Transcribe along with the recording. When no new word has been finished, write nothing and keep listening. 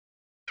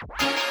Hello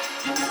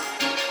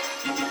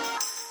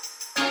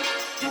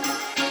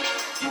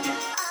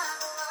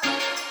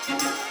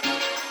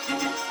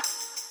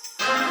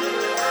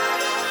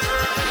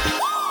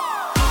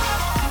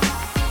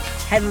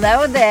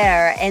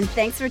there, and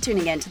thanks for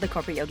tuning in to the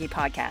Corporate Yogi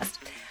podcast.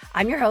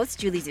 I'm your host,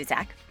 Julie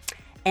Zuzek,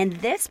 and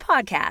this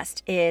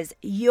podcast is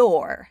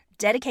your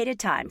dedicated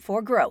time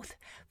for growth,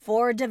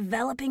 for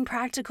developing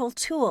practical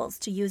tools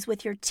to use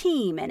with your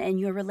team and in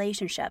your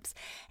relationships,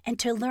 and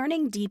to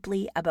learning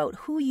deeply about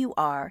who you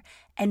are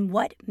and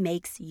what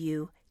makes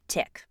you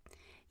tick.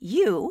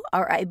 You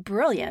are a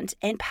brilliant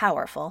and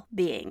powerful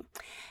being,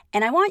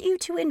 and I want you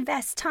to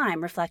invest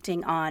time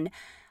reflecting on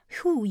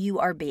who you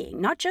are being,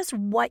 not just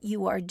what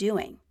you are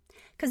doing.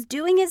 Because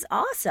doing is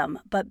awesome,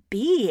 but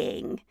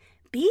being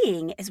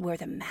is where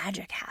the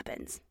magic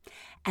happens.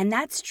 And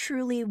that's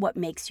truly what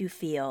makes you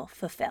feel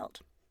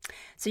fulfilled.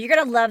 So you're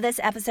going to love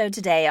this episode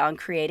today on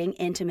creating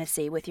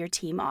intimacy with your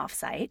team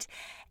offsite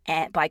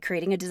by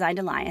creating a designed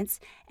alliance.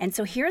 And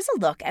so here's a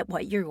look at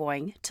what you're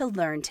going to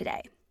learn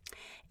today.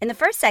 In the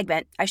first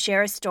segment, I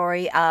share a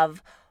story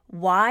of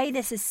why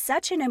this is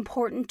such an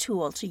important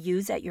tool to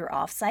use at your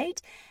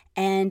offsite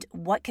and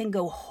what can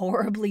go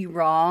horribly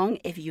wrong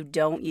if you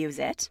don't use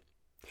it.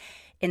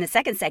 In the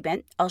second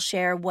segment, I'll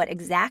share what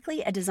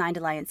exactly a designed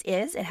alliance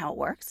is and how it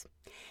works.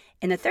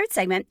 In the third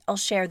segment, I'll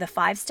share the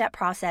 5-step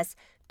process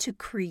to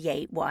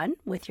create one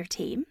with your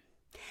team.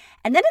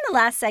 And then in the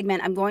last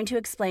segment, I'm going to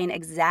explain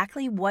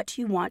exactly what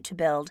you want to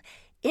build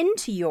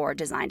into your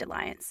designed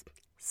alliance.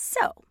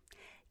 So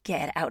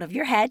get out of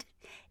your head,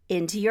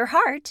 into your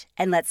heart,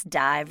 and let's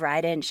dive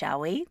right in, shall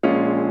we?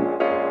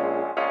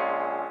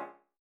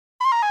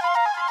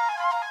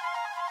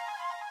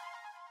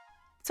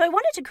 So I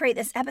wanted to create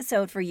this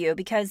episode for you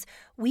because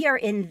we are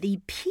in the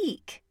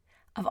peak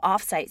of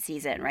offsite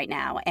season right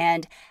now.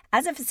 And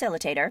as a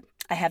facilitator,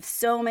 I have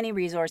so many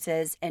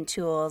resources and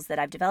tools that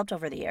I've developed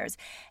over the years.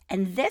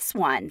 And this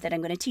one that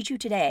I'm going to teach you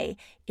today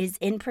is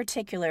in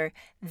particular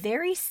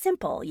very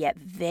simple, yet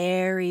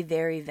very,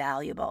 very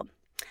valuable.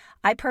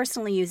 I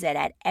personally use it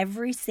at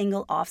every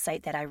single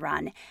offsite that I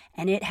run,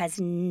 and it has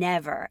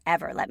never,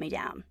 ever let me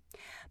down.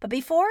 But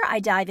before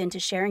I dive into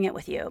sharing it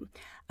with you,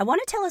 I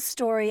want to tell a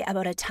story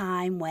about a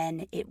time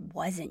when it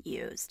wasn't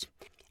used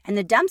and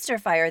the dumpster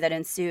fire that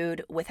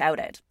ensued without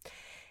it.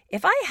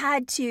 If I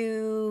had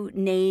to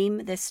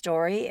name this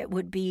story, it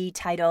would be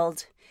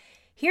titled,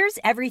 "Here's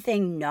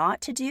Everything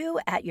Not to Do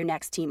at Your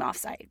Next Team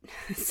Offsite."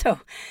 So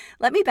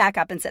let me back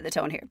up and set the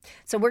tone here.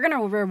 So we're going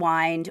to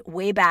rewind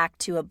way back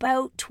to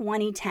about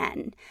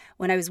 2010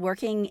 when I was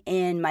working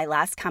in my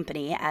last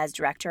company as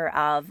director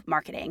of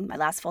marketing, my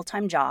last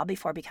full-time job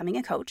before becoming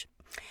a coach.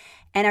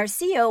 And our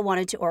CEO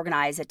wanted to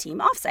organize a team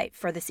offsite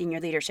for the senior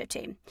leadership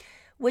team,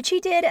 which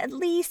he did at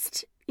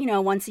least,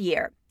 once a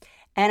year.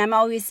 And I'm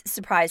always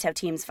surprised how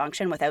teams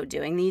function without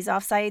doing these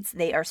offsites.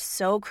 They are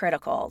so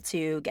critical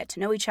to get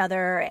to know each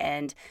other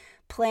and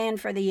plan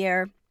for the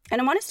year. And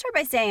I want to start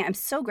by saying I'm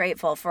so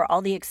grateful for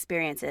all the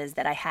experiences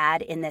that I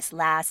had in this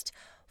last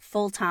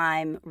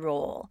full-time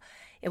role.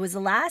 It was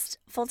the last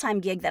full-time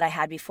gig that I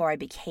had before I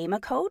became a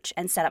coach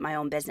and set up my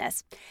own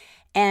business.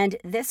 And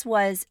this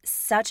was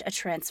such a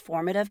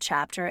transformative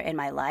chapter in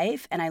my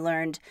life, and I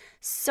learned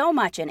so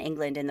much in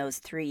England in those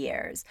 3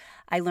 years.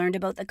 I learned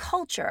about the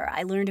culture,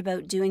 I learned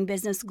about doing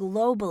business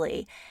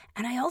globally,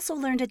 and I also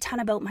learned a ton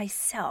about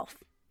myself.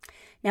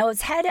 Now,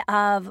 as head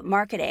of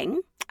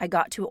marketing, I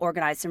got to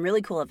organize some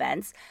really cool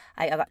events.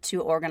 I got to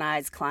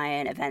organize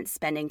client events,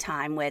 spending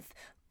time with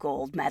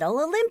gold medal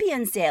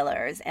Olympian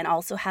sailors, and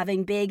also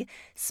having big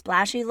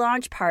splashy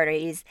launch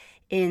parties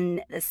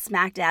in the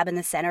smack dab in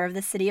the center of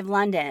the city of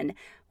London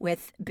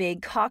with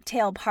big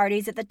cocktail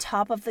parties at the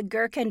top of the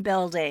Gherkin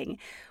building.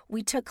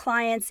 We took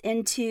clients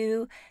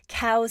into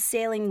Cow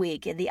Sailing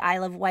Week in the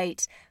Isle of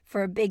Wight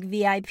for a big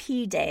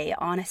VIP day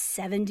on a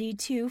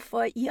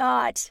 72-foot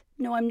yacht.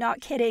 No, I'm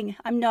not kidding.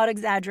 I'm not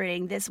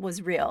exaggerating. This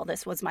was real.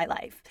 This was my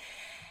life.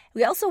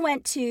 We also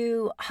went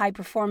to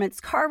high-performance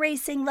car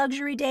racing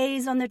luxury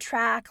days on the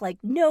track. Like,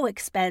 no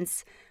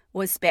expense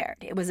was spared.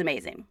 It was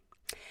amazing.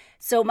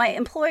 So my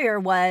employer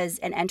was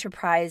an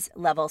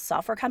enterprise-level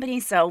software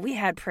company, so we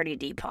had pretty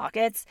deep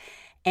pockets.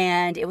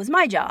 And it was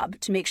my job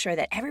to make sure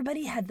that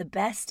everybody had the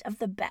best of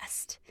the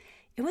best.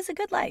 It was a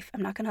good life,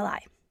 I'm not going to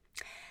lie.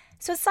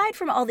 So aside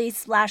from all these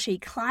splashy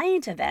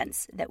client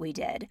events that we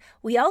did,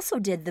 we also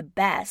did the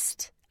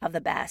best of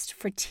the best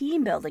for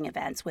team building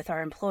events with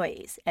our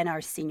employees and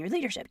our senior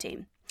leadership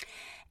team.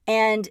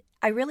 And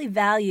I really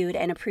valued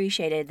and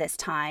appreciated this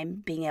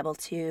time being able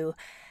to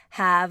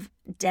have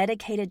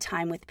dedicated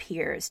time with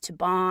peers to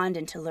bond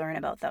and to learn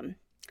about them.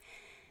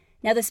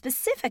 Now, the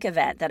specific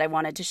event that I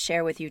wanted to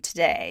share with you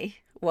today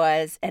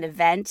was an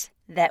event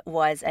that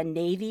was a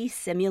Navy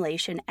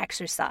simulation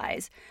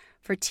exercise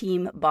for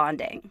team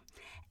bonding.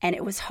 And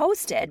it was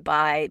hosted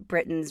by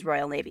Britain's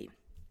Royal Navy.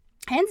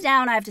 Hands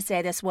down, I have to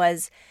say this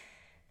was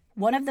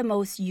one of the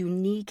most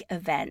unique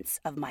events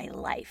of my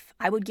life.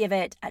 I would give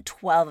it a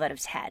 12 out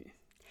of 10.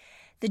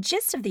 The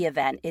gist of the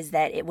event is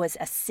that it was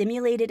a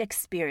simulated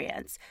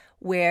experience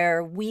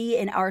where we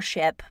in our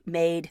ship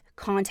made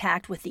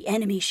contact with the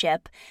enemy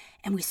ship,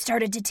 and we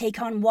started to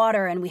take on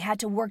water, and we had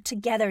to work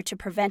together to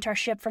prevent our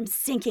ship from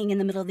sinking in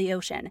the middle of the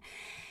ocean.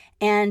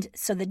 And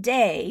so the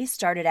day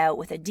started out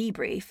with a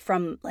debrief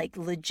from like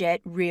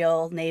legit,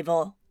 real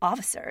naval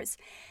officers.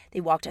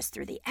 They walked us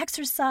through the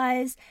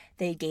exercise,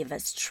 they gave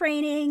us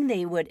training,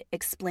 they would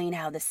explain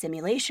how the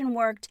simulation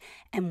worked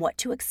and what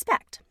to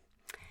expect.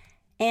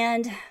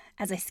 And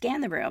as I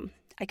scanned the room,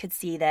 I could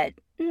see that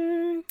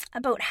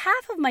about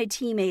half of my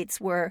teammates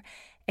were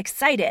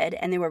excited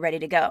and they were ready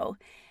to go,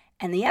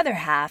 and the other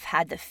half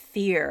had the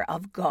fear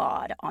of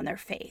God on their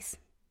face.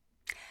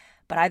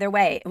 But either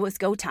way, it was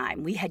go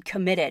time. We had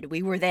committed.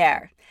 We were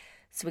there.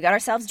 So we got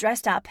ourselves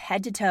dressed up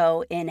head to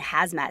toe in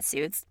hazmat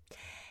suits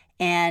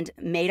and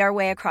made our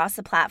way across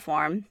the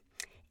platform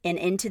and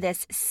into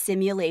this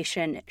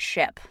simulation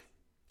ship.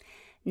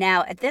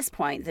 Now, at this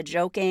point, the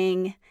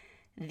joking,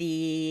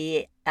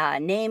 the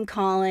name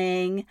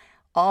calling,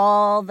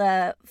 all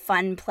the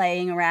fun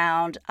playing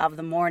around of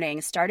the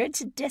morning started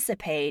to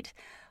dissipate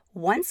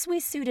once we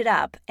suited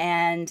up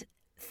and,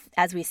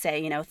 as we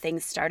say,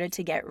 things started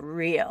to get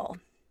real.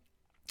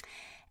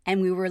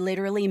 And we were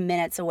literally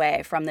minutes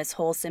away from this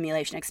whole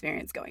simulation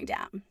experience going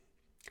down.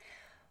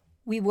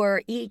 We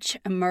were each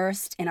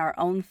immersed in our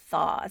own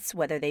thoughts,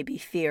 whether they be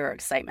fear or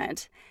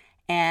excitement.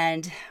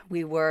 And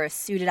we were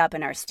suited up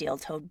in our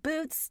steel-toed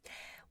boots.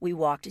 We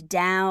walked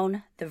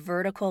down the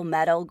vertical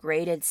metal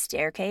graded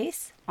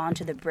staircase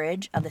onto the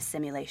bridge of the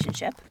simulation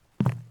ship.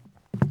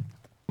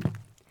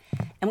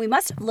 And we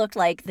must have looked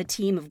like the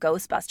team of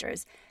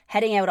Ghostbusters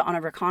heading out on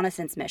a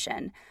reconnaissance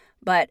mission,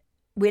 but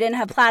we didn't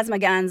have plasma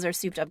guns or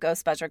souped-up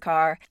Ghostbuster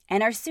car,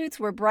 and our suits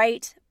were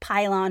bright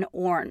pylon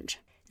orange,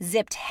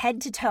 zipped head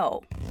to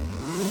toe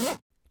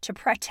to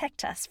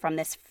protect us from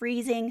this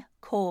freezing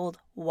cold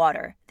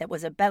water that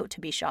was about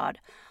to be shot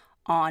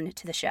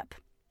onto the ship.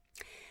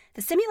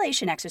 The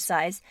simulation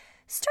exercise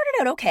started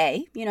out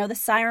okay. The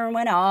siren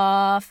went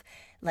off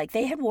like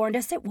they had warned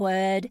us it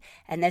would,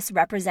 and this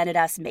represented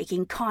us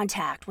making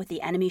contact with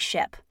the enemy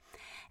ship.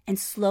 And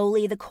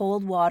slowly the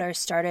cold water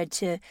started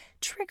to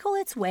trickle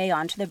its way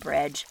onto the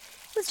bridge.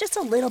 It was just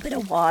a little bit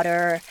of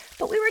water,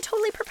 but we were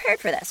totally prepared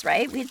for this,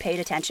 right? We'd paid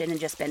attention and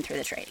just been through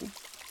the training.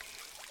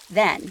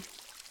 Then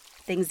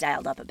things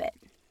dialed up a bit,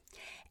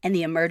 and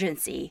the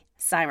emergency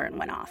siren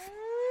went off.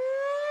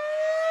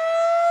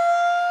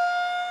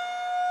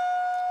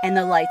 And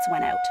the lights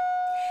went out,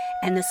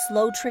 and the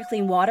slow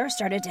trickling water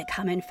started to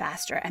come in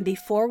faster. And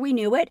before we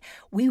knew it,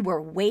 we were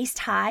waist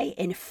high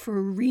in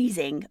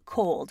freezing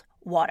cold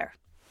water.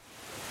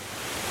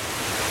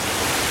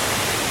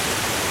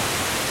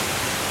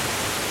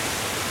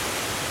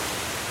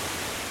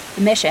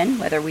 The mission,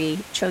 whether we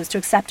chose to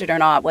accept it or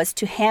not, was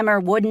to hammer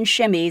wooden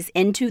shimmies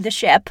into the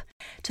ship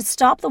to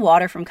stop the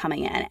water from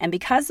coming in. And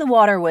because the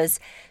water was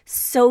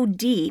so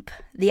deep,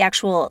 the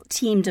actual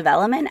team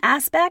development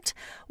aspect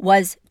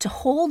was to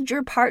hold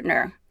your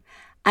partner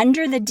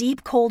under the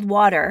deep, cold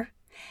water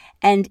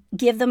and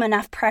give them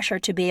enough pressure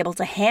to be able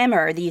to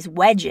hammer these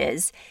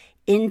wedges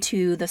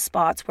into the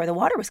spots where the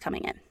water was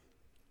coming in.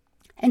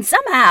 And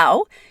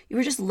somehow, you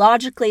were just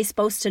logically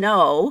supposed to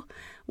know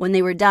when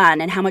they were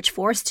done and how much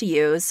force to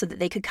use so that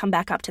they could come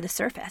back up to the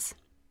surface.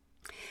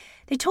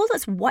 They told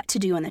us what to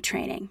do in the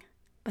training,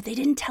 but they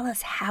didn't tell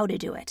us how to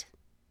do it.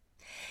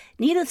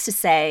 Needless to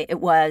say,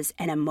 it was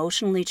an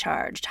emotionally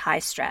charged,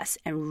 high-stress,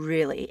 and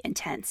really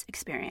intense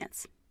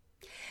experience.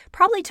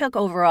 Probably took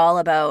overall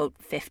about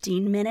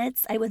 15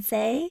 minutes, I would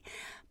say,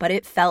 but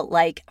it felt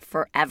like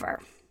forever.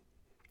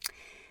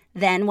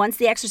 Then, once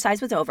the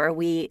exercise was over,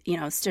 we,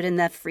 stood in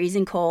the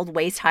freezing cold,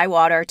 waist-high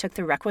water, took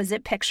the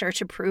requisite picture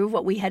to prove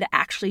what we had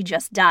actually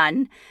just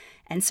done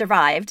and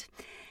survived,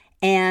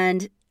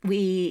 and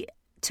we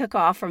took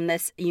off from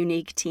this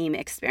unique team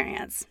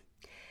experience.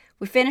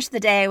 We finished the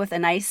day with a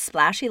nice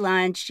splashy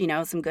lunch,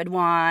 some good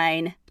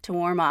wine to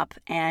warm up,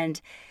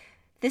 and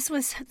this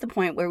was the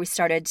point where we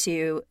started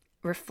to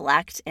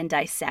reflect and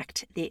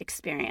dissect the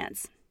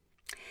experience.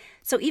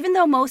 So even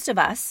though most of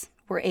us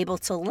were able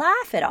to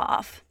laugh it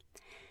off,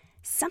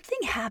 something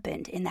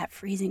happened in that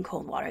freezing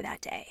cold water that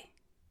day.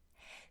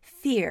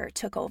 Fear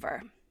took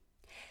over.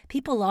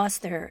 People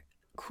lost their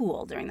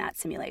cool during that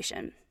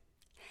simulation.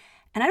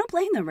 And I don't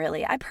blame them,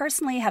 really. I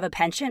personally have a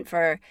penchant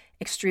for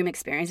extreme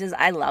experiences.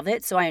 I love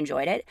it, so I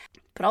enjoyed it.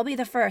 But I'll be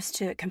the first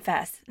to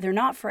confess, they're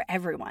not for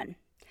everyone.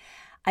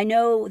 I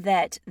know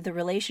that the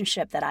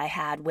relationship that I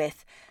had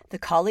with the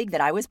colleague that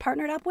I was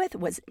partnered up with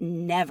was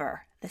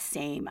never the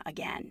same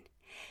again.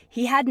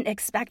 He hadn't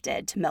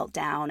expected to melt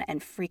down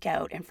and freak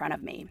out in front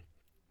of me.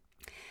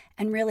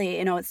 And really,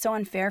 it's so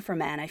unfair for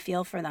men. I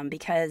feel for them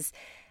because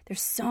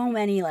there's so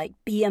many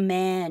be a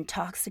man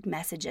toxic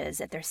messages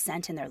that they're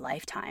sent in their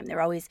lifetime.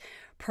 They're always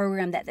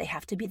programmed that they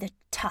have to be the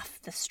tough,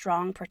 the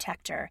strong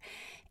protector.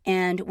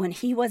 And when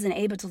he wasn't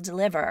able to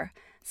deliver,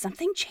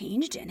 something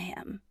changed in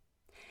him.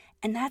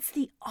 And that's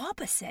the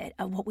opposite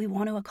of what we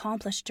want to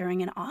accomplish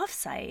during an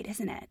offsite,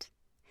 isn't it?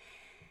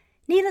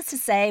 Needless to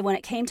say, when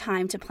it came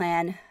time to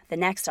plan the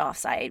next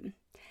offsite,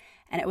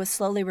 and it was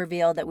slowly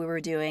revealed that we were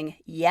doing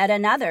yet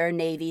another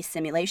Navy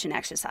simulation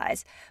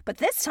exercise. But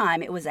this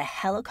time it was a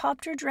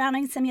helicopter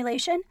drowning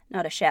simulation,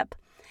 not a ship.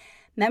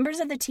 Members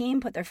of the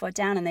team put their foot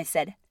down and they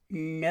said,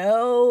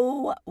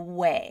 "No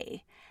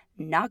way.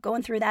 Not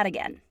going through that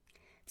again."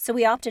 So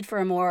we opted for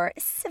a more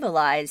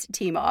civilized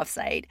team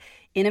offsite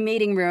in a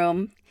meeting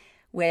room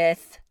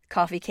with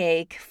coffee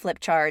cake, flip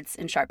charts,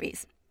 and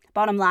Sharpies.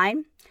 Bottom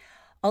line,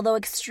 although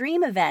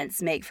extreme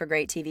events make for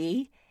great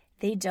TV,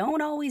 they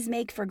don't always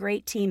make for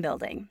great team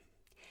building.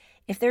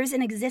 If there's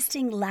an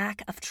existing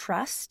lack of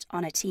trust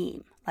on a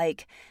team,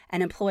 like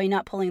an employee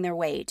not pulling their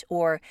weight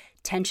or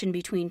tension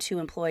between two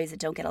employees that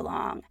don't get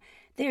along,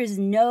 there's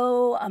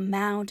no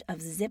amount of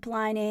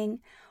ziplining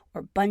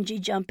or bungee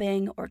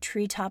jumping or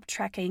treetop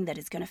trekking that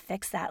is going to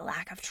fix that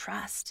lack of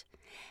trust.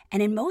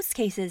 And in most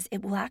cases,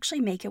 it will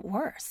actually make it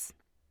worse.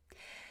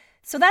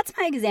 So that's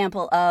my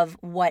example of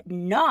what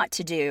not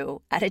to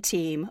do at a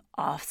team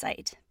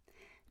offsite.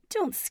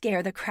 Don't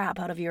scare the crap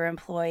out of your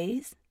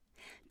employees.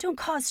 Don't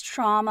cause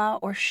trauma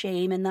or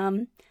shame in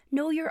them.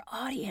 Know your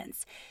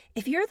audience.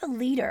 If you're the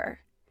leader,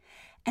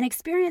 an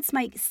experience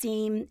might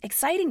seem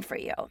exciting for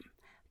you,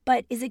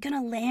 but is it going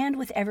to land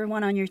with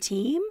everyone on your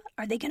team?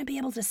 Are they going to be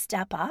able to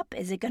step up?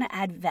 Is it going to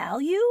add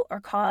value or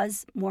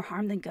cause more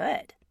harm than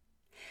good?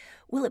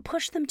 Will it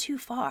push them too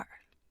far?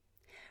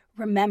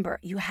 Remember,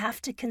 you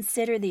have to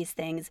consider these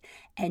things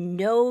and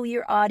know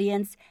your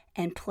audience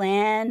and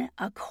plan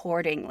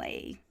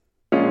accordingly.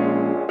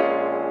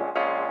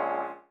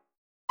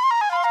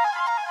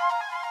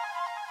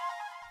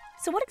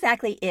 So what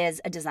exactly is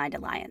a designed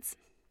alliance?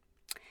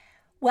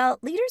 Well,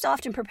 leaders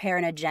often prepare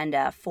an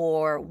agenda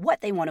for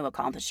what they want to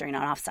accomplish during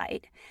an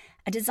offsite.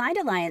 A designed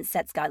alliance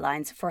sets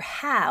guidelines for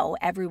how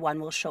everyone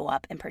will show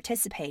up and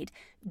participate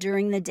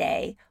during the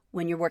day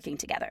when you're working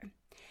together.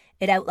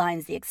 It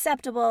outlines the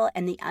acceptable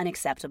and the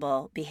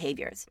unacceptable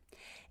behaviors.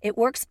 It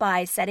works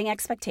by setting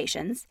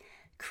expectations,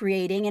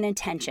 creating an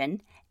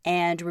intention,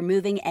 and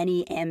removing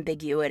any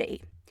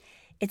ambiguity.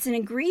 It's an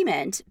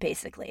agreement,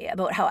 basically,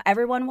 about how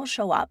everyone will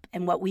show up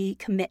and what we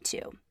commit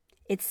to.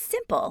 It's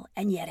simple,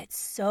 and yet it's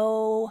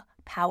so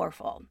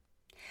powerful.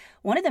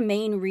 One of the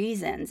main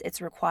reasons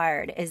it's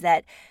required is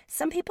that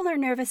some people are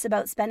nervous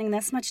about spending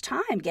this much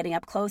time getting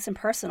up close and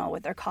personal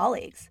with their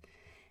colleagues.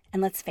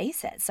 And let's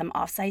face it, some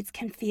offsites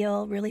can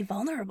feel really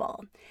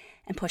vulnerable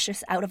and push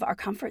us out of our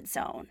comfort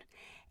zone.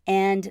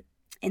 And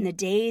in the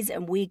days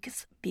and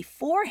weeks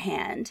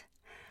beforehand,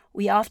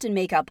 we often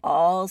make up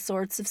all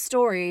sorts of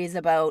stories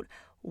about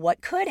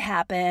what could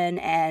happen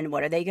and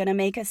what are they going to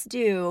make us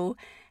do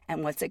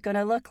and what's it going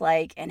to look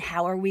like and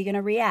how are we going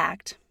to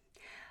react.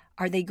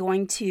 Are they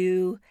going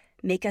to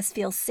make us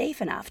feel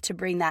safe enough to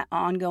bring that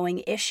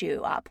ongoing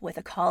issue up with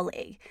a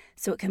colleague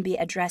so it can be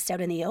addressed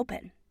out in the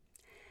open?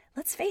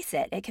 Let's face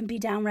it, it can be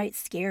downright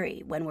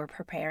scary when we're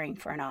preparing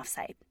for an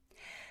offsite.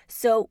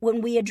 So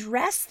when we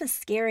address the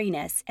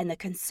scariness and the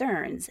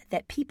concerns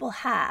that people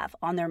have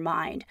on their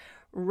mind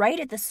right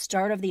at the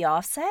start of the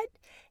offset,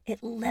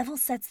 it level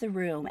sets the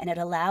room and it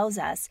allows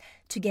us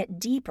to get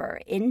deeper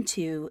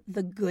into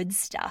the good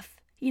stuff,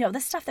 the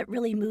stuff that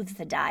really moves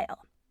the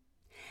dial.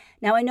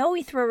 Now, I know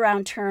we throw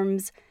around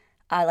terms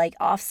like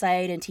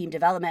offsite and team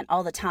development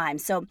all the time,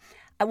 so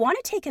I want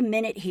to take a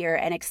minute here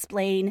and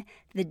explain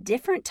the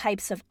different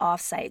types of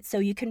offsites so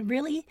you can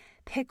really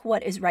pick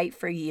what is right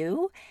for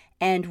you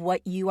and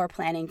what you are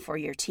planning for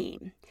your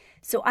team.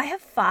 So I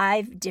have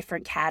 5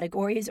 different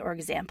categories or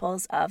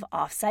examples of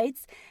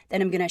offsites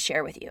that I'm going to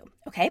share with you,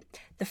 okay?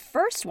 The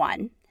first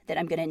one that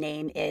I'm going to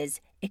name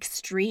is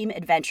extreme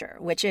adventure,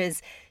 which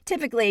is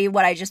typically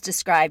what I just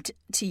described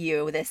to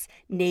you, this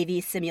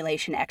Navy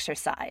simulation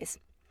exercise.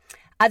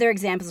 Other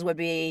examples would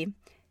be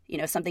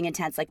something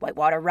intense like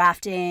whitewater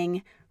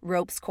rafting,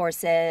 ropes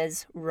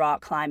courses,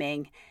 rock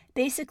climbing.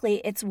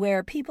 Basically, it's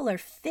where people are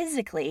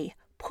physically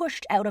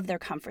pushed out of their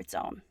comfort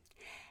zone.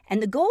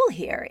 And the goal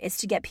here is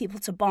to get people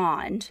to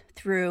bond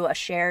through a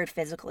shared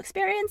physical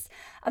experience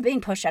of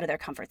being pushed out of their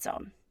comfort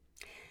zone.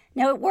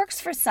 Now, it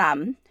works for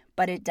some,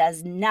 but it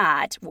does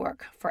not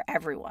work for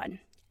everyone.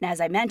 And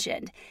as I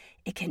mentioned,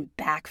 it can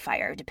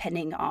backfire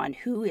depending on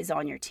who is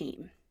on your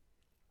team.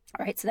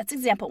 All right, so that's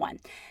example 1.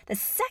 The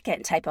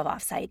second type of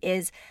offsite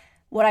is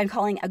what I'm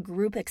calling a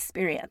group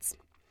experience.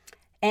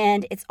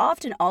 And it's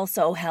often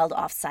also held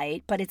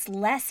offsite, but it's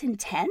less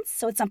intense.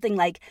 So it's something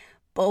like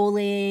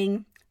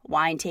bowling,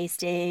 wine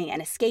tasting,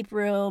 an escape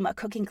room, a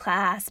cooking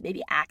class,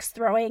 maybe axe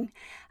throwing.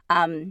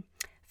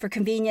 For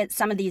convenience,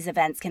 some of these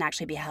events can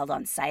actually be held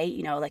on site.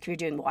 Like if you're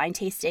doing wine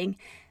tasting,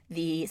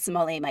 the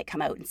sommelier might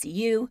come out and see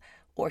you.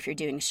 Or if you're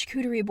doing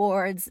charcuterie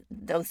boards,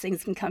 those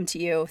things can come to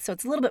you. So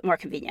it's a little bit more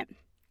convenient.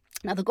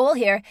 Now, the goal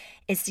here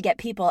is to get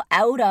people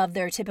out of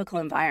their typical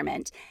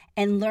environment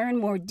and learn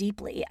more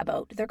deeply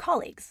about their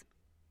colleagues.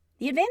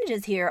 The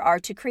advantages here are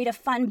to create a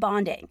fun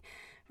bonding,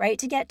 right?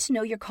 To get to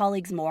know your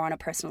colleagues more on a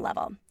personal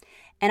level.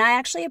 And I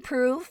actually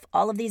approve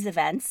all of these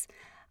events,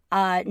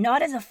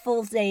 not as a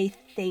full day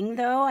thing,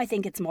 though. I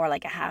think it's more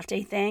like a half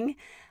day thing.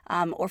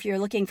 or if you're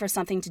looking for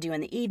something to do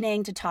in the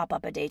evening to top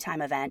up a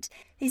daytime event.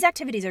 These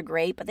activities are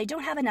great, but they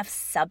don't have enough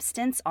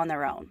substance on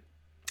their own.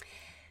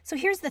 So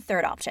here's the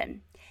third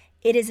option.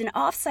 It is an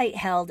offsite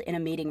held in a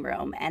meeting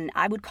room, and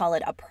I would call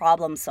it a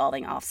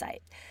problem-solving offsite.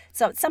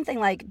 So it's something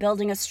like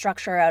building a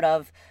structure out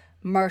of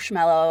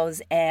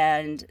marshmallows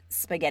and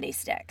spaghetti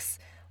sticks,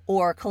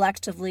 or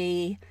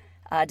collectively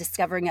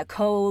discovering a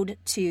code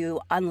to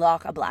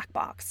unlock a black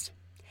box.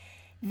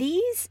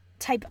 These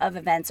type of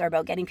events are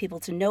about getting people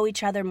to know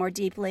each other more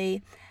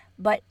deeply,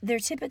 but they're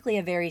typically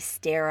a very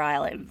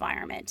sterile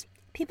environment.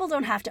 People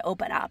don't have to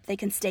open up. They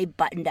can stay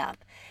buttoned up.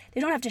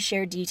 They don't have to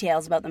share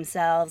details about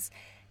themselves.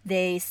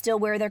 They still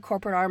wear their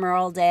corporate armor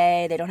all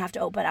day. They don't have to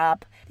open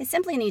up. They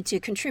simply need to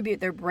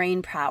contribute their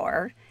brain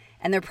power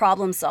and their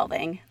problem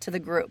solving to the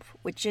group,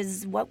 which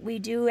is what we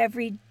do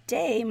every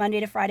day, Monday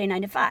to Friday,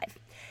 9 to 5.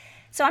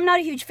 So I'm not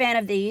a huge fan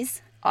of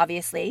these,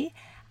 obviously.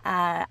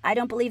 I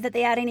don't believe that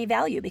they add any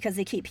value because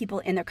they keep people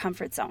in their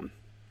comfort zone.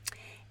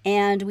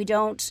 And we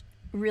don't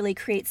really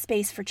create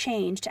space for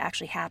change to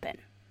actually happen.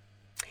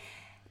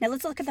 Now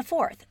let's look at the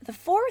fourth. The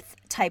fourth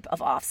type of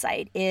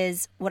offsite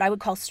is what I would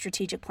call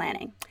strategic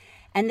planning.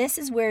 And this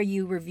is where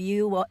you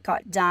review what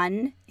got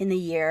done in the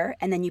year,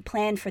 and then you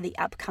plan for the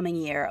upcoming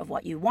year of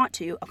what you want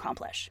to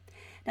accomplish.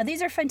 Now,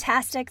 these are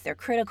fantastic. They're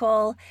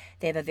critical.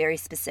 They have a very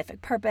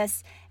specific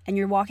purpose, and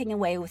you're walking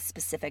away with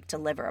specific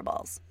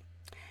deliverables.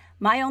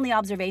 My only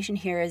observation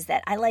here is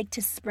that I like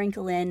to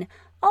sprinkle in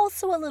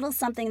also a little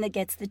something that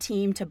gets the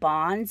team to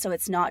bond, so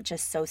it's not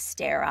just so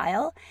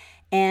sterile,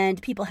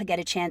 and people get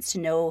a chance to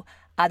know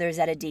others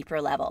at a deeper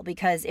level,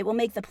 because it will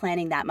make the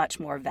planning that much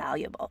more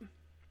valuable.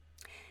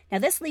 Now,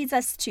 this leads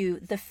us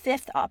to the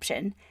fifth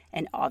option,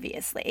 and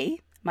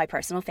obviously my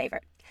personal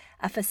favorite,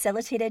 a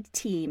facilitated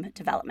team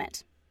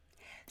development.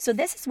 So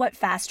this is what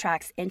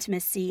fast-tracks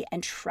intimacy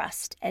and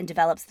trust and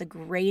develops the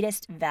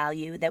greatest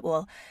value that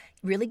will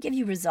really give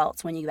you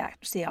results when you get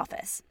back to the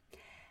office.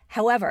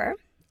 However,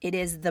 it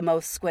is the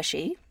most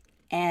squishy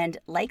and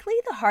likely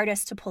the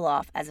hardest to pull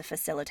off as a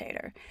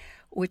facilitator,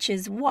 which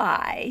is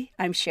why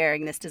I'm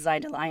sharing this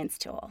Designed Alliance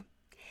tool.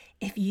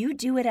 If you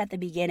do it at the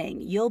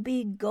beginning, you'll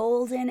be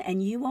golden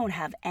and you won't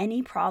have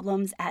any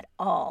problems at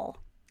all.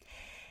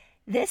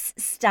 This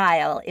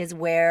style is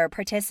where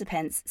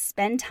participants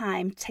spend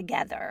time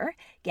together,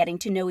 getting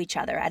to know each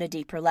other at a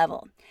deeper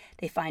level.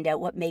 They find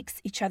out what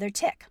makes each other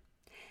tick.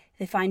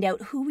 They find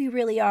out who we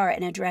really are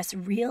and address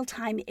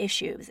real-time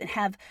issues and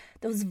have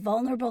those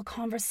vulnerable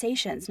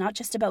conversations, not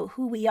just about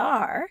who we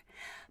are,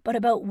 but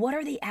about what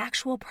are the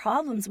actual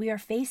problems we are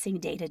facing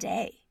day to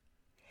day.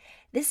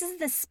 This is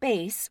the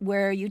space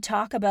where you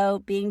talk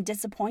about being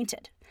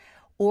disappointed,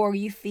 or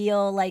you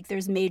feel like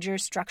there's major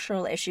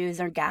structural issues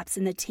or gaps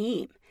in the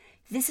team.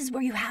 This is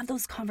where you have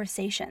those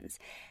conversations.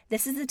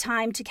 This is the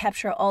time to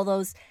capture all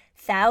those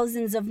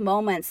thousands of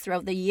moments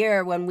throughout the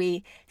year when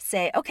we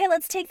say, okay,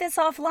 let's take this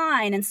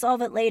offline and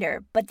solve it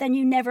later. But then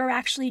you never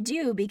actually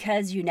do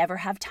because you never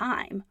have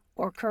time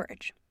or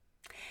courage.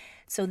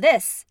 So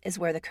this is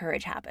where the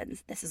courage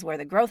happens. This is where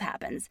the growth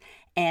happens.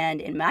 And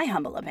in my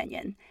humble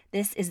opinion,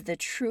 this is the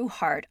true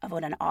heart of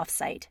what an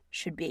offsite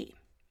should be.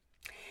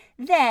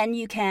 Then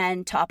you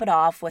can top it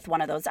off with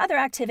one of those other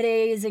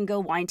activities and go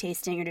wine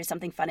tasting or do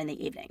something fun in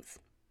the evenings.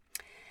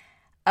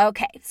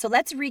 Okay, so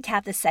let's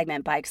recap this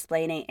segment by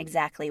explaining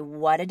exactly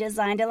what a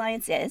Designed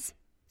Alliance is.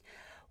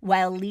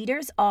 While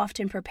leaders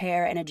often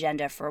prepare an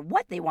agenda for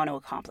what they want to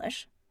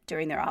accomplish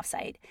during their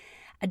offsite,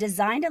 a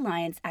Designed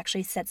Alliance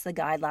actually sets the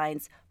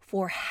guidelines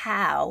for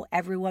how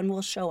everyone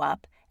will show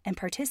up and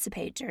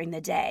participate during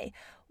the day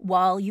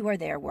while you are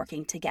there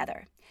working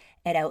together.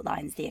 It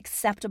outlines the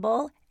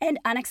acceptable and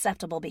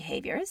unacceptable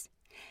behaviors,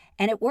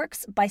 and it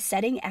works by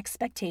setting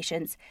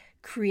expectations,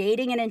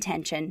 creating an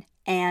intention,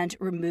 and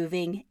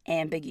removing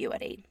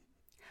ambiguity.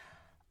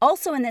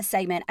 Also in this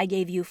segment, I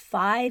gave you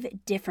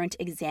 5 different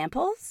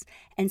examples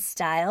and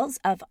styles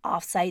of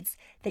offsites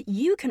that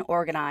you can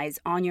organize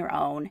on your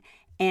own.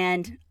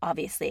 And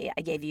obviously,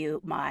 I gave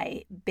you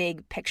my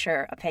big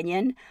picture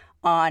opinion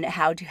on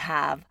how to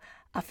have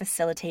a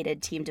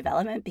facilitated team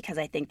development, because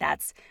I think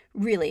that's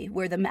really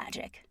where the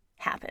magic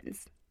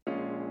happens.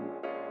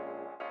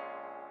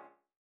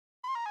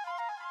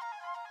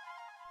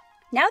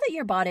 Now that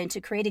you're bought into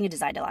creating a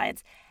Designed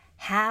Alliance,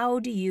 how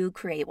do you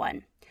create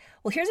one?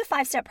 Well, here's a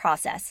 5-step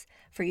process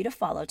for you to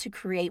follow to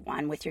create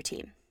one with your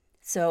team.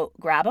 So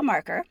grab a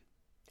marker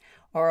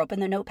or open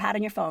the notepad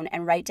on your phone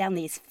and write down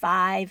these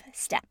 5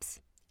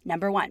 steps.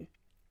 Number 1,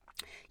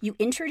 you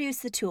introduce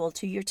the tool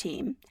to your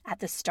team at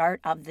the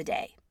start of the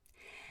day.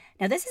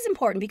 Now, this is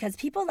important because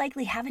people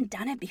likely haven't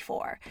done it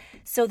before,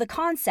 so the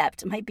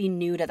concept might be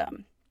new to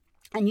them,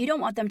 and you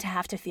don't want them to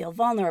have to feel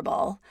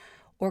vulnerable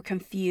or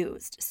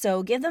confused.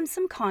 So give them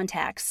some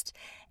context,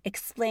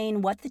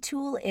 explain what the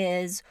tool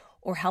is,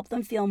 or help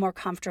them feel more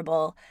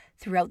comfortable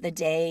throughout the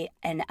day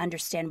and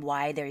understand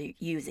why they're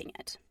using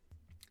it.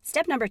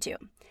 Step number 2,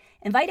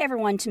 invite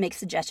everyone to make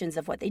suggestions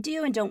of what they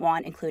do and don't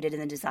want included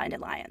in the Designed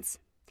Alliance.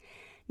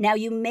 Now,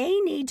 you may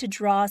need to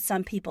draw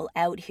some people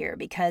out here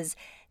because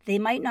they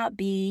might not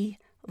be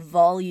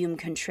volume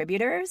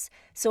contributors.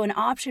 So an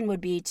option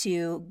would be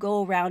to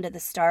go around at the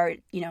start,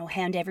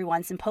 hand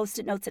everyone some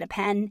Post-it notes and a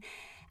pen,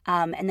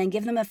 and then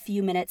give them a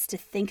few minutes to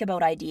think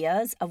about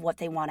ideas of what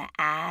they want to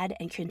add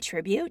and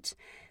contribute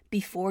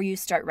before you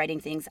start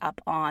writing things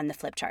up on the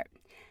flip chart.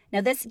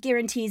 Now, this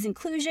guarantees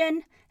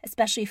inclusion,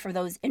 especially for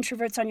those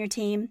introverts on your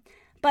team,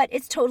 but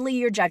it's totally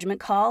your judgment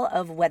call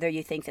of whether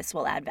you think this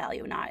will add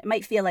value or not. It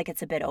might feel like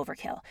it's a bit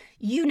overkill.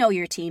 You know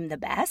your team the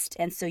best,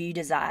 and so you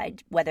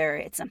decide whether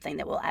it's something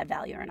that will add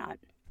value or not.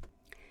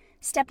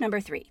 Step number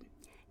 3,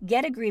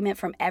 get agreement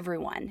from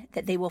everyone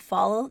that they will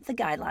follow the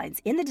guidelines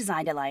in the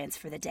Designed Alliance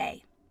for the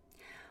day.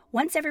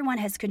 Once everyone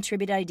has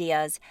contributed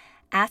ideas,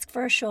 ask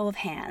for a show of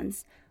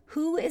hands.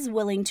 Who is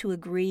willing to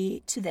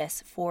agree to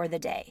this for the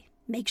day?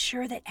 Make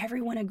sure that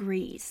everyone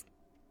agrees.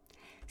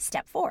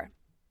 Step 4,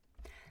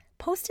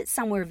 post it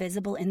somewhere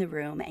visible in the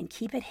room and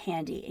keep it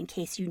handy in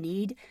case you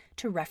need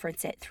to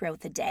reference it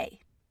throughout the day.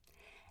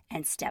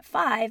 And step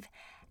 5,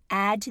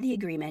 add to the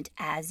agreement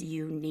as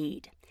you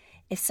need.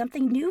 If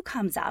something new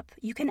comes up,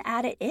 you can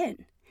add it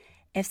in.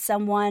 If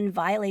someone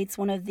violates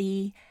one of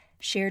the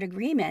shared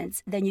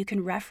agreements, then you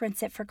can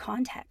reference it for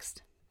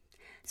context.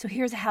 So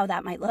here's how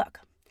that might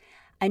look.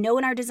 I know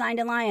in our Designed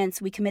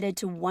Alliance, we committed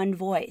to one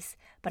voice,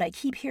 but I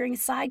keep hearing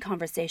side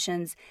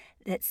conversations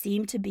that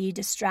seem to be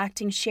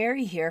distracting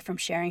Sherry here from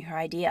sharing her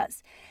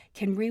ideas.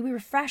 Can we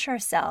refresh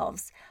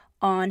ourselves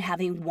on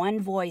having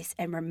one voice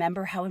and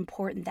remember how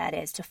important that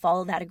is to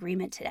follow that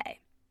agreement today?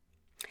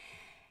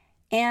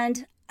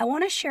 And I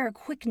want to share a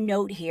quick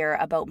note here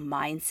about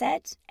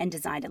mindset and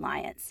Designed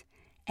Alliance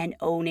and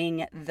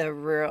owning the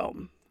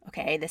room.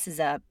 Okay, this is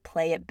a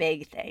play it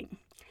big thing.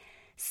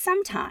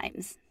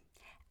 Sometimes,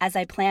 as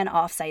I plan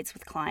offsites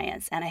with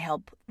clients and I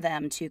help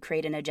them to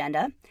create an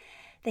agenda,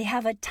 they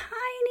have a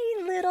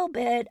tiny little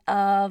bit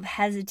of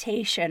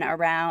hesitation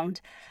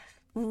around,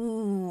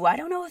 I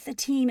don't know if the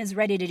team is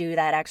ready to do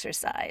that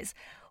exercise,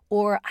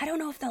 or I don't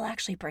know if they'll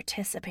actually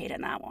participate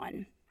in that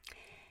one.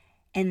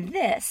 And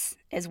this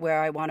is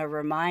where I want to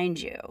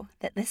remind you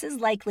that this is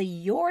likely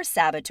your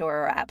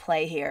saboteur at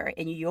play here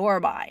in your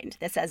mind.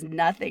 This has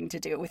nothing to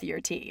do with your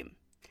team.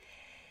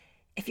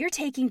 If you're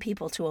taking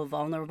people to a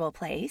vulnerable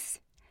place,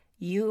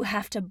 you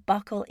have to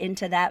buckle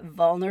into that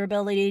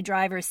vulnerability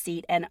driver's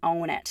seat and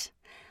own it.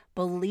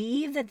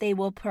 Believe that they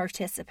will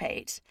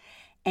participate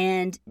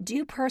and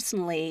do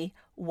personally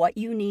what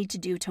you need to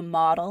do to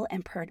model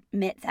and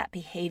permit that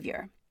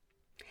behavior.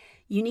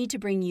 You need to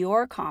bring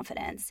your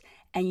confidence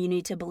and you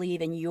need to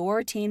believe in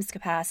your team's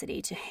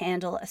capacity to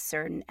handle a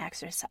certain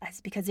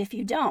exercise, because if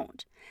you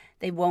don't,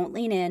 they won't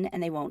lean in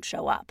and they won't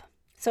show up.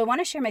 So I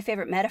want to share my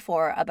favorite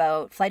metaphor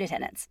about flight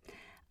attendants.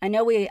 I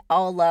know we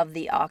all love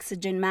the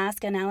oxygen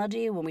mask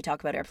analogy when we talk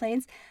about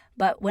airplanes,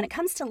 but when it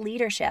comes to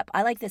leadership,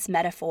 I like this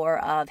metaphor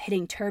of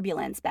hitting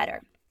turbulence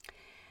better.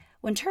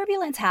 When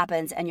turbulence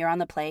happens and you're on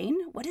the plane,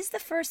 what is the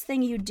first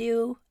thing you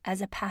do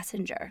as a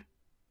passenger?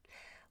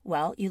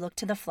 Well, you look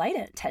to the flight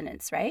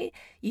attendants, right?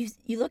 You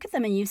look at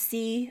them and you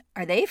see,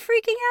 are they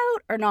freaking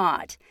out or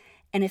not?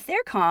 And if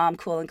they're calm,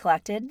 cool, and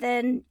collected,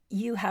 then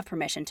you have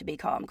permission to be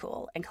calm,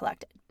 cool, and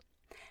collected.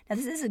 Now,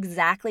 this is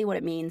exactly what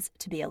it means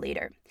to be a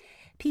leader.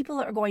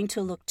 People are going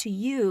to look to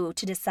you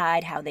to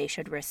decide how they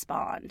should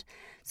respond.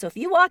 So if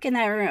you walk in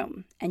that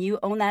room and you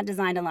own that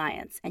Designed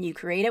Alliance and you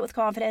create it with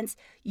confidence,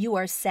 you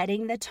are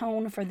setting the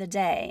tone for the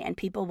day and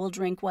people will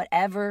drink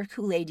whatever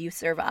Kool-Aid you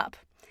serve up.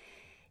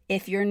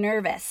 If you're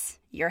nervous,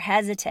 you're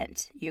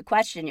hesitant, you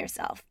question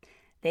yourself,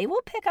 they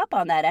will pick up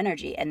on that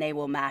energy and they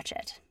will match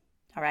it.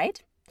 All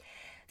right?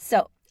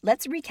 So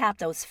let's recap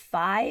those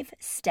 5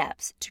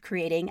 steps to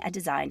creating a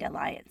Designed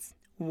Alliance.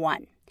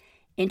 1,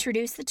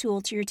 introduce the tool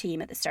to your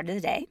team at the start of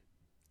the day.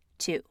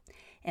 2,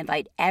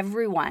 invite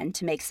everyone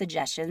to make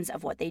suggestions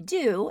of what they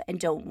do and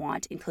don't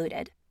want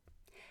included.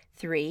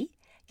 3,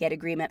 get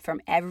agreement from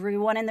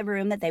everyone in the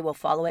room that they will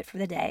follow it for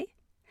the day.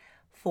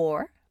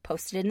 4,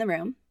 post it in the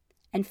room.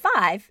 And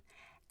 5,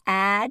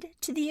 add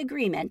to the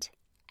agreement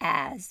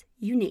as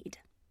you need.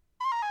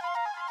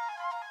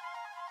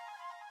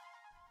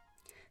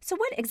 So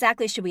what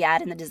exactly should we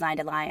add in the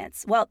Designed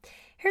Alliance? Well,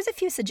 here's a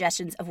few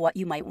suggestions of what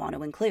you might want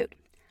to include.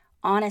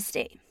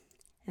 Honesty,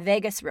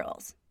 Vegas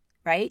rules,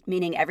 right?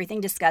 Meaning everything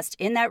discussed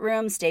in that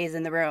room stays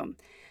in the room.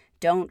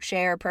 Don't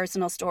share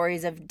personal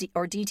stories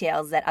or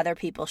details that other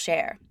people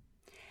share.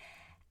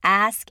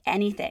 Ask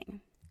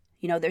anything.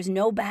 There's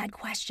no bad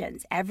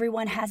questions.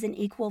 Everyone has an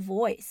equal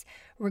voice,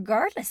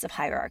 regardless of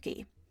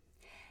hierarchy.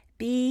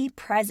 Be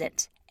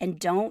present and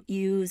don't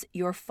use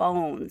your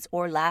phones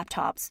or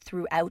laptops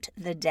throughout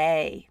the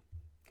day.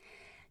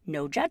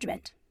 No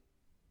judgment.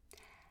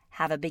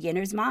 Have a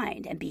beginner's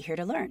mind and be here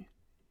to learn.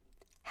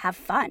 Have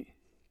fun.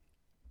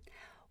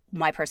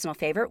 My personal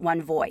favorite,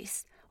 one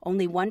voice.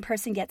 Only one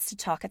person gets to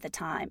talk at the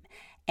time,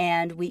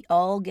 and we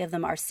all give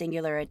them our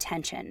singular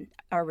attention,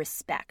 our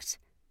respect.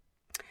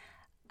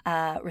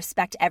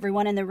 Respect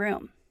everyone in the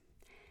room.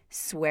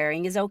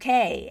 Swearing is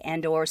okay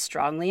and/or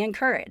strongly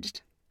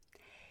encouraged.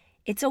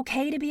 It's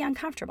okay to be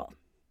uncomfortable.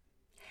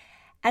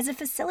 As a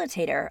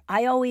facilitator,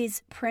 I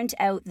always print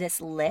out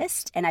this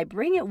list and I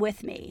bring it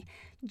with me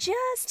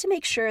just to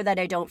make sure that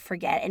I don't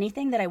forget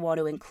anything that I want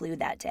to include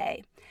that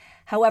day.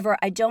 However,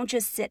 I don't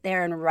just sit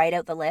there and write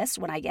out the list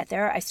when I get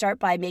there. I start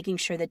by making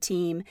sure the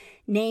team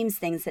names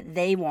things that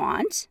they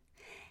want.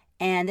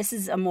 And this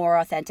is a more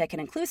authentic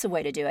and inclusive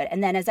way to do it.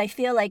 And then as I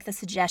feel like the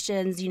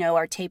suggestions,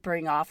 are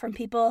tapering off from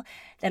people,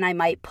 then I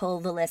might pull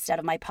the list out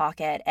of my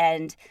pocket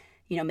and,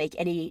 make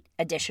any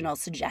additional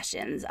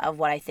suggestions of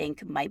what I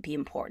think might be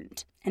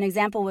important. An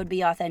example would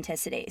be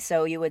authenticity.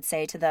 So you would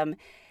say to them,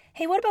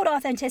 hey, what about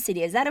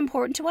authenticity? Is that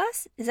important to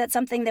us? Is that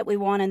something that we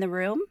want in the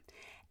room?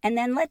 And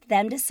then let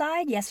them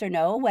decide, yes or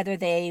no, whether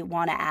they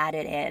want to add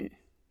it in.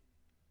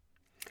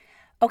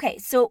 Okay,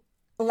 so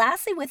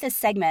lastly with this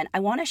segment, I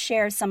want to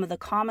share some of the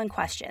common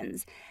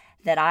questions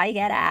that I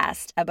get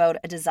asked about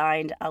a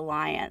designed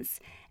alliance.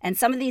 And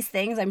some of these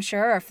things I'm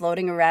sure are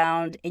floating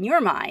around in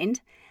your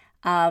mind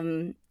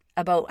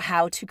about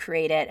how to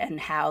create it and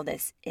how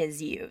this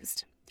is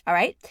used. All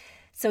right,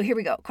 so here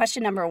we go.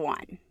 Question number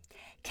 1.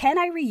 Can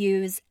I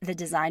reuse the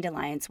designed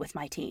alliance with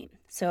my team?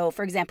 So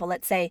for example,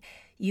 let's say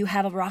you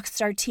have a rock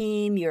star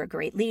team, you're a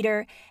great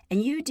leader,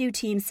 and you do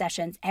team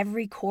sessions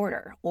every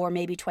quarter or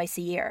maybe twice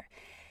a year.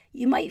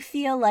 You might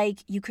feel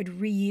like you could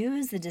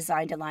reuse the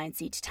designed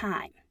alliance each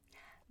time,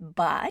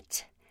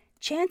 but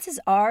chances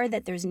are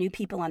that there's new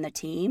people on the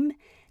team,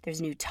 there's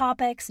new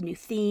topics, new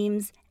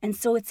themes, and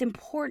so it's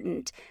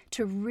important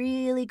to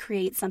really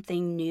create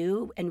something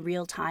new and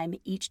real time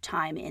each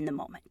time in the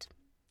moment.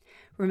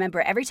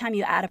 Remember, every time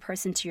you add a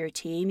person to your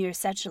team, you're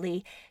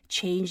essentially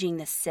changing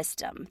the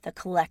system, the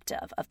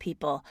collective of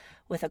people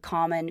with a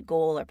common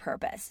goal or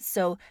purpose.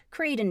 So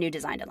create a new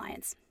designed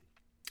alliance.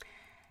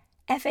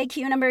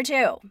 FAQ number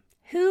 2,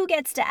 who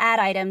gets to add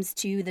items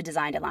to the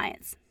designed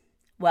alliance?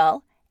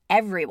 Well,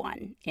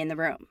 everyone in the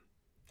room.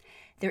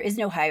 There is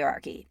no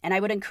hierarchy, and I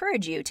would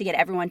encourage you to get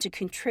everyone to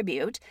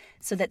contribute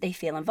so that they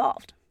feel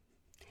involved.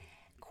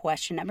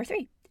 Question number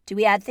 3, do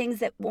we add things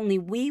that only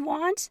we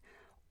want?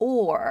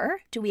 Or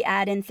do we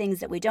add in things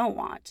that we don't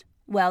want?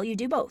 Well, you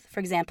do both. For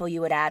example, you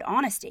would add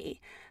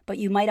honesty, but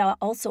you might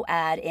also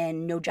add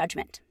in no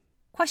judgment.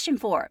 Question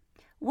 4,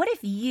 what if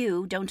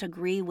you don't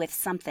agree with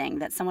something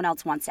that someone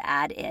else wants to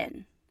add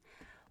in?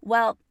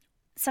 Well,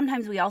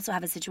 sometimes we also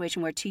have a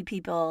situation where two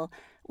people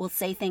will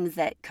say things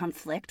that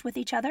conflict with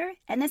each other,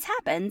 and this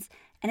happens,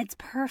 and it's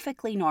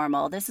perfectly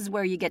normal. This is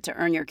where you get to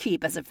earn your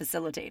keep as a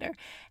facilitator,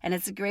 and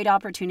it's a great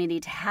opportunity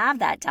to have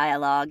that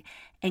dialogue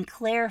and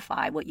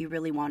clarify what you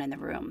really want in the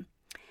room.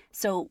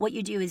 So what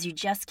you do is you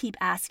just keep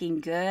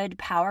asking good,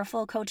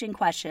 powerful coaching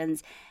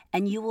questions,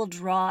 and you will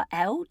draw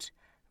out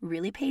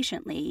really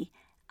patiently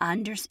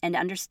and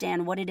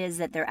understand what it is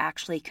that they're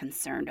actually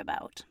concerned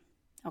about.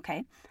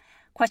 Okay?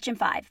 Question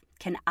 5,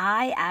 can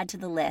I add to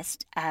the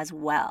list as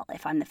well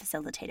if I'm the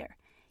facilitator?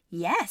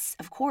 Yes,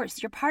 of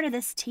course, you're part of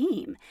this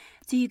team,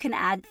 so you can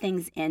add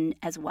things in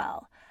as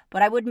well.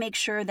 But I would make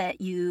sure that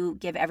you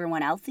give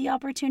everyone else the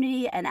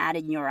opportunity and add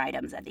in your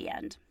items at the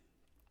end.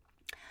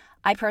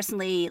 I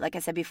personally, like I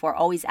said before,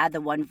 always add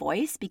the one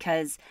voice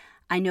because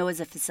I know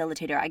as a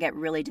facilitator, I get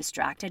really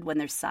distracted when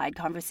there's side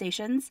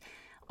conversations.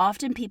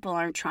 Often people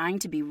aren't trying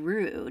to be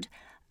rude.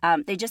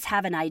 They just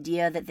have an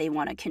idea that they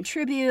want to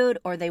contribute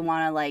or they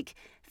want to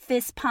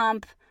fist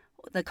pump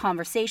the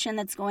conversation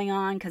that's going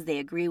on because they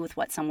agree with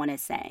what someone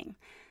is saying.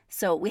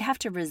 So we have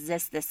to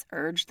resist this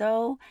urge,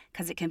 though,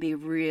 because it can be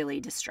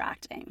really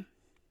distracting.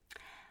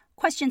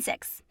 Question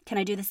 6, can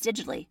I do this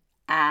digitally?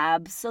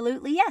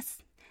 Absolutely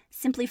yes.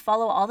 Simply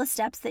follow all the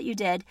steps that you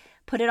did,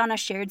 put it on a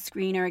shared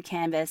screen or a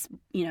canvas,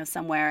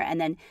 somewhere, and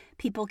then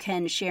people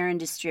can share and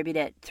distribute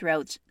it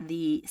throughout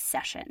the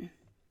session.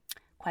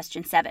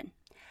 Question 7,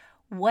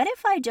 what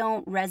if I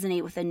don't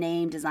resonate with the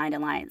name Designed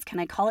Alliance? Can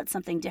I call it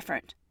something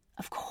different?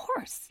 Of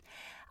course.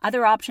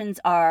 Other options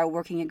are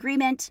working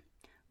agreement,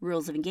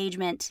 rules of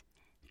engagement,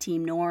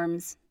 team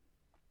norms,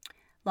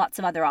 lots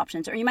of other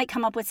options. Or you might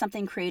come up with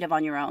something creative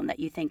on your own that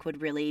you think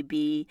would really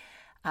be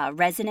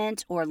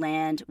resonant or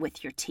land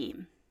with your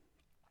team.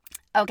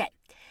 Okay,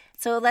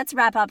 so let's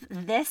wrap up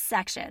this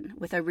section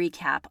with a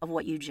recap of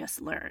what you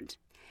just learned.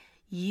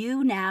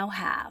 You now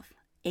have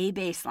a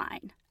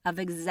baseline of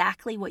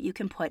exactly what you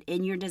can put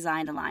in your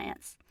Designed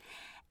Alliance.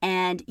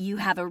 And you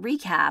have a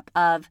recap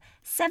of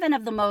 7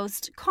 of the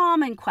most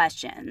common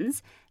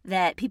questions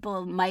that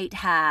people might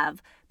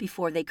have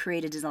before they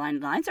create a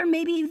Designed Alliance, or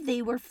maybe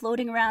they were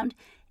floating around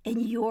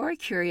in your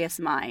curious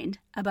mind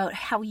about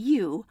how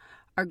you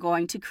are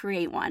going to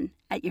create one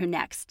at your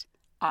next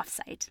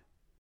offsite.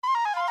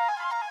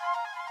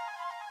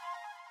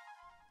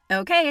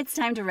 Okay, it's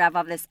time to wrap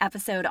up this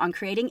episode on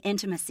creating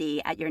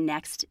intimacy at your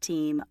next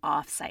team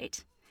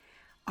offsite.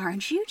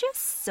 Aren't you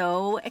just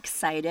so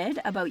excited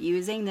about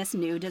using this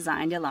new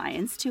Designed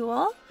Alliance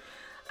tool?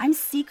 I'm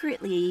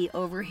secretly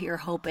over here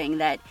hoping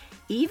that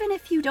even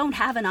if you don't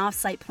have an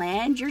offsite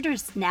planned, you're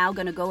just now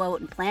going to go out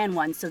and plan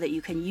one so that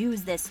you can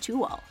use this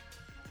tool.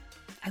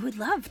 I would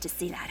love to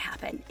see that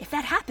happen. If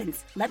that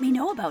happens, let me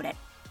know about it.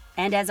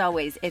 And as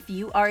always, if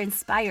you are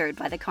inspired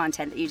by the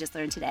content that you just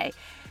learned today,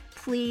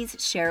 please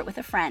share it with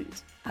a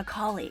friend, a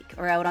colleague,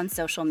 or out on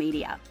social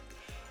media.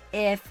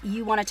 If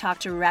you want to talk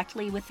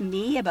directly with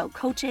me about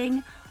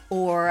coaching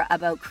or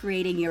about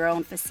creating your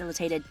own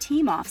facilitated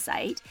team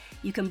offsite,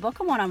 you can book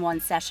a one-on-one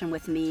session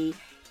with me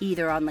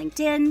either on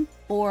LinkedIn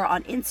or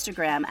on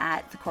Instagram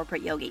at The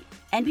Corporate Yogi.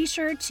 And be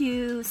sure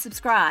to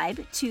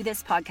subscribe to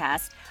this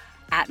podcast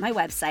at my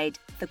website,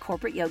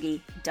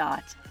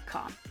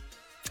 thecorporateyogi.com.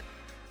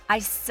 I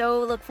so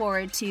look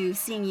forward to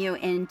seeing you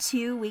in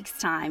 2 weeks'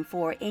 time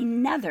for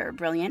another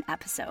brilliant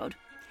episode.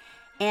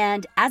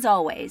 And as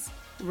always,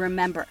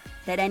 remember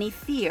that any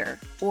fear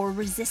or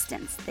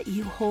resistance that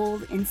you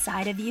hold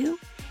inside of you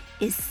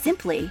is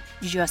simply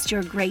just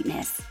your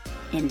greatness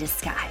in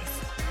disguise.